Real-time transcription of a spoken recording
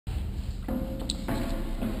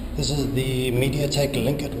This is the MediaTek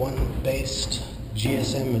LinkIt One based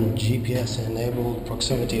GSM and GPS enabled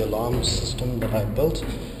proximity alarm system that I built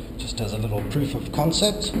just as a little proof of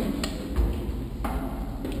concept. You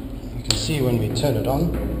can see when we turn it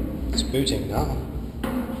on, it's booting now.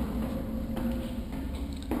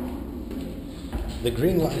 The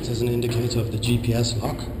green light is an indicator of the GPS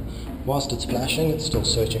lock. Whilst it's flashing, it's still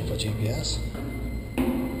searching for GPS.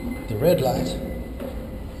 The red light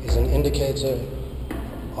is an indicator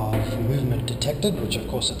of movement detected, which of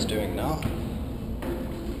course it's doing now.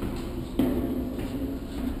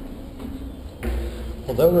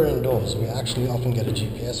 Although we're indoors, we actually often get a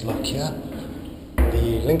GPS lock here.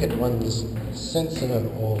 The LinkIt One's sensor,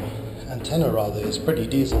 or antenna rather, is pretty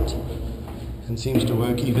decent and seems to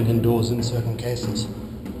work even indoors in certain cases.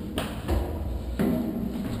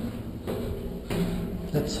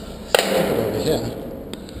 Let's stick it over here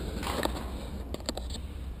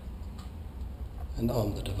and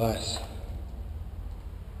arm the device.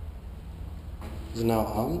 It's now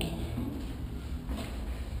armed.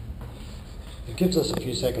 It gives us a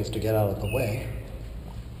few seconds to get out of the way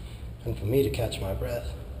and for me to catch my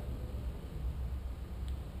breath.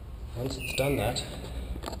 Once it's done that,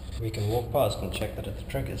 we can walk past and check that it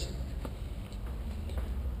triggers.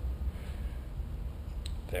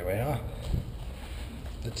 There we are.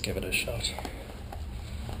 Let's give it a shot.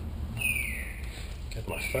 Get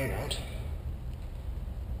my phone out.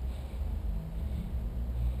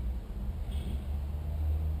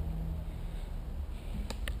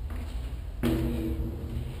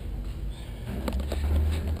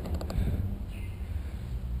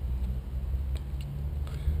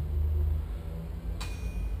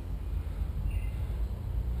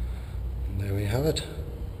 There we have it.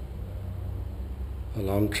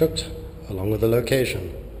 Alarm tripped along with the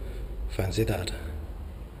location. Fancy that.